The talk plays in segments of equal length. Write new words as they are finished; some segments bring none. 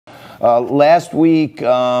Last week,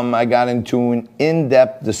 I got into an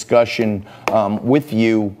in-depth discussion with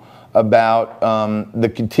you about the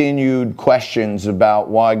continued questions about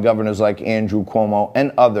why governors like Andrew Cuomo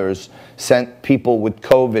and others sent people with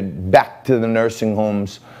COVID back to the nursing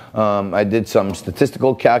homes. I did some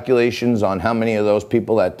statistical calculations on how many of those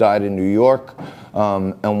people that died in New York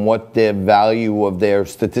and what the value of their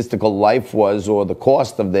statistical life was, or the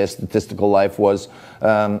cost of their statistical life was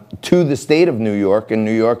to the state of New York. And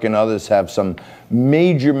New York and others have some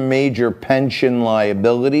major pension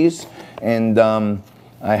liabilities. And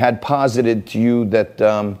I had posited to you that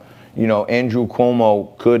Andrew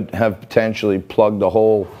Cuomo could have potentially plugged a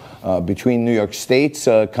hole between New York State's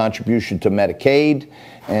contribution to Medicaid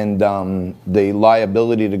and the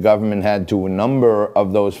liability the government had to a number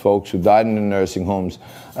of those folks who died in the nursing homes,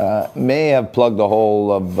 may have plugged a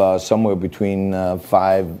hole of somewhere between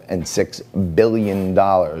 $5 and $6 billion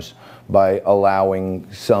by allowing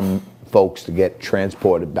some folks to get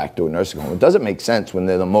transported back to a nursing home. It doesn't make sense when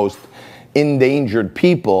they're the most endangered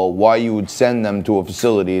people why you would send them to a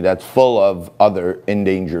facility that's full of other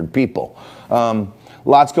endangered people.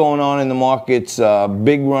 Lots going on in the markets.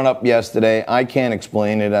 Big run up yesterday. I can't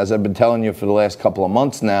explain it, as I've been telling you for the last couple of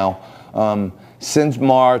months now. Since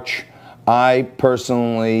March, I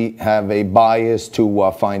personally have a bias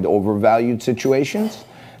to find overvalued situations.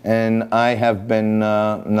 And I have been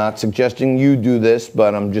not suggesting you do this,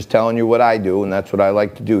 but I'm just telling you what I do, and that's what I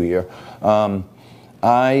like to do here.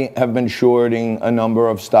 I have been shorting a number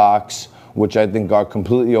of stocks which I think are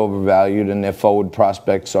completely overvalued, and their forward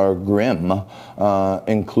prospects are grim,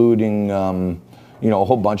 including a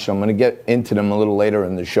whole bunch of them. I'm going to get into them a little later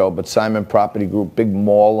in the show, but Simon Property Group, big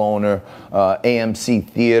mall owner, AMC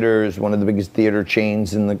Theaters, one of the biggest theater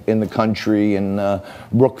chains in the country, and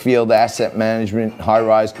Brookfield Asset Management,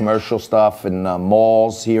 high-rise commercial stuff, and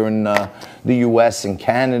malls here in the U.S. and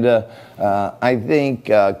Canada. I think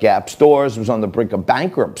Gap Stores was on the brink of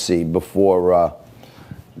bankruptcy before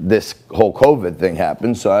this whole COVID thing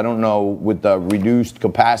happened, so I don't know with the reduced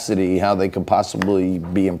capacity how they could possibly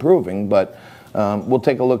be improving, but we'll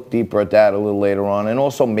take a look deeper at that a little later on. And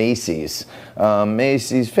also Macy's.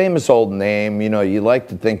 Macy's, famous old name, you like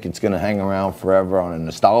to think it's going to hang around forever on a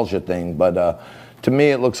nostalgia thing, but to me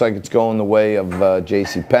it looks like it's going the way of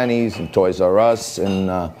JCPenney's and Toys R Us,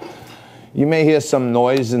 and you may hear some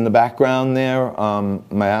noise in the background there.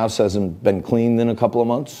 My house hasn't been cleaned in a couple of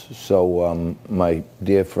months, so my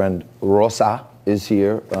dear friend Rosa is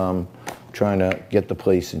here trying to get the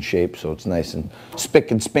place in shape so it's nice and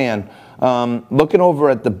spick and span. Looking over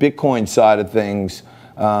at the Bitcoin side of things,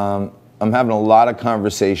 I'm having a lot of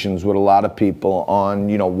conversations with a lot of people on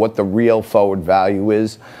what the real forward value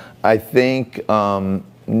is. I think the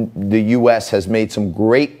U.S. has made some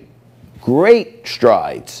great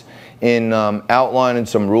strides in outlining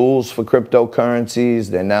some rules for cryptocurrencies.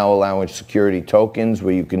 They're now allowing security tokens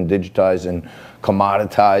where you can digitize and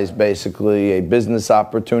commoditize basically a business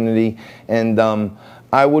opportunity. And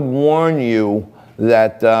I would warn you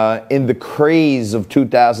that in the craze of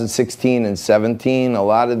 2016 and 17, a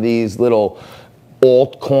lot of these little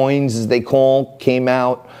altcoins, as they came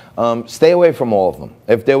out. Stay away from all of them.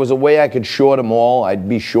 If there was a way I could short them all, I'd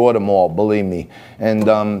be short them all, believe me. And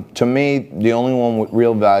to me, the only one with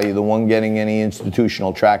real value, the one getting any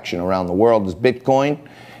institutional traction around the world, is Bitcoin.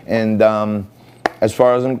 And as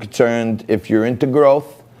far as I'm concerned, if you're into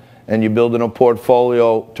growth and you're building a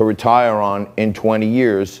portfolio to retire on in 20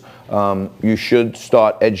 years, you should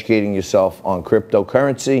start educating yourself on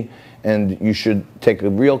cryptocurrency, and you should take a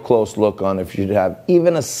real close look on if you should have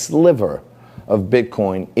even a sliver of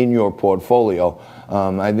Bitcoin in your portfolio.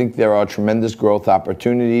 I think there are tremendous growth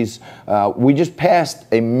opportunities. We just passed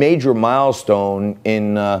a major milestone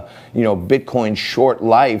in Bitcoin's short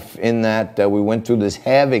life, in that we went through this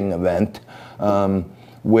halving event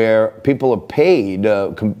where people are paid,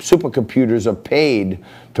 supercomputers are paid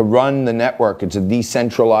to run the network. It's a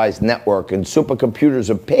decentralized network, and supercomputers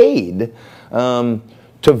are paid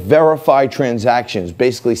to verify transactions,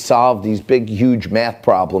 basically solve these big, huge math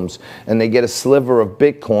problems, and they get a sliver of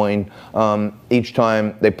Bitcoin each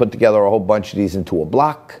time they put together a whole bunch of these into a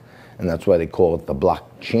block, and that's why they call it the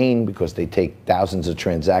blockchain, because they take thousands of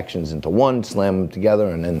transactions into one, slam them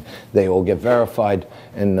together, and then they all get verified,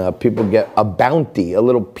 and people get a bounty, a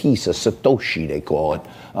little piece, a Satoshi they call it,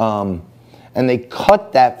 and they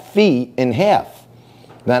cut that fee in half.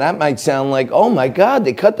 Now that might sound like, oh my God,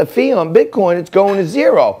 they cut the fee on Bitcoin, it's going to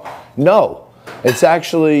zero. No, it's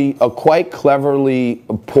actually a quite cleverly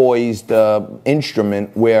poised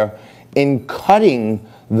instrument where in cutting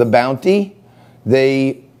the bounty,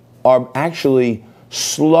 they are actually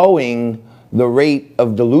slowing the rate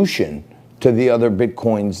of dilution to the other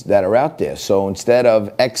Bitcoins that are out there. So instead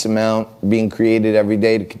of X amount being created every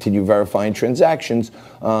day to continue verifying transactions,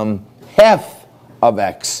 half of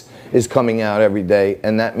X is coming out every day,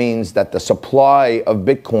 and that means that the supply of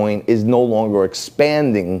Bitcoin is no longer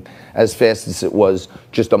expanding as fast as it was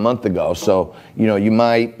just a month ago. So, you know, you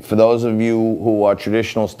might, for those of you who are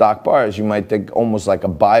traditional stock buyers, you might think almost like a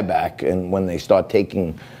buyback, and when they start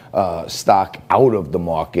taking stock out of the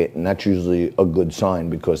market, and that's usually a good sign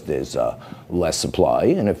because there's less supply,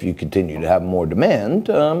 and if you continue to have more demand,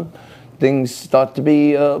 things start to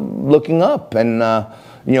be looking up. And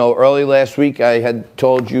you know, early last week I had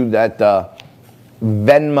told you that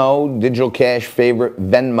Venmo, digital cash favorite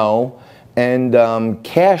Venmo, and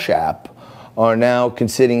Cash App are now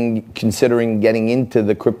considering getting into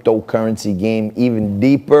the cryptocurrency game even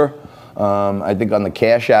deeper. I think on the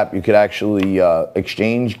Cash App you could actually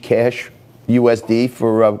exchange cash USD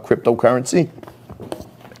for cryptocurrency,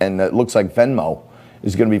 and it looks like Venmo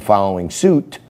is going to be following suit.